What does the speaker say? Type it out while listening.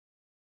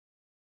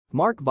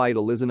Mark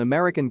Vital is an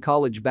American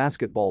college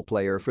basketball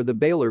player for the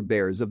Baylor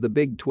Bears of the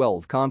Big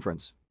 12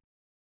 Conference.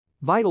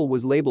 Vital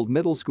was labeled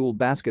middle school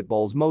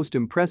basketball's most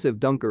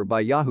impressive dunker by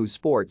Yahoo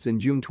Sports in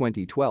June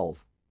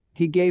 2012.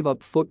 He gave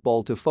up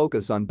football to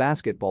focus on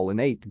basketball in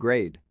 8th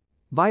grade.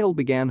 Vital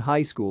began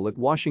high school at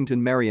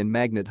Washington Marion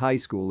Magnet High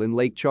School in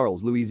Lake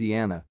Charles,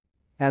 Louisiana.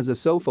 As a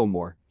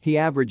sophomore, he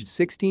averaged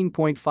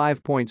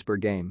 16.5 points per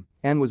game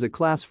and was a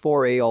Class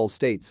 4A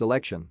All-State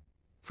selection.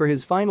 For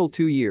his final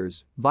 2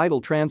 years, Vital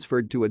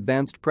transferred to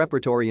Advanced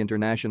Preparatory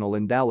International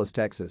in Dallas,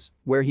 Texas,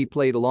 where he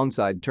played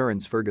alongside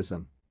Terrence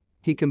Ferguson.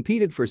 He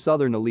competed for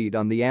Southern Elite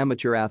on the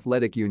Amateur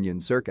Athletic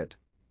Union circuit.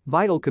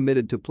 Vital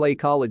committed to play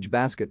college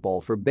basketball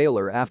for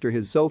Baylor after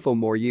his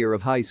sophomore year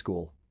of high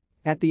school.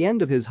 At the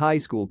end of his high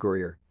school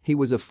career, he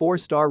was a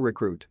 4-star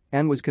recruit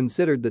and was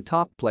considered the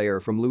top player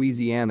from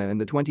Louisiana in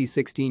the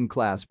 2016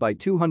 class by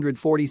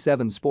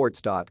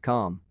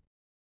 247sports.com.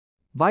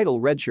 Vital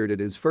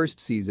redshirted his first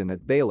season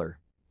at Baylor.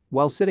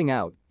 While sitting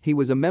out, he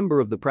was a member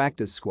of the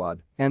practice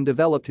squad and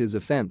developed his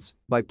offense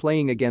by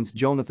playing against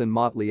Jonathan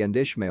Motley and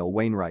Ishmael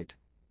Wainwright.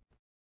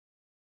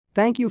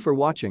 Thank you for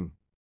watching.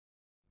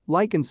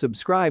 Like and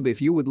subscribe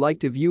if you would like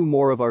to view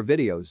more of our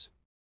videos.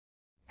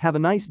 Have a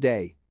nice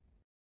day.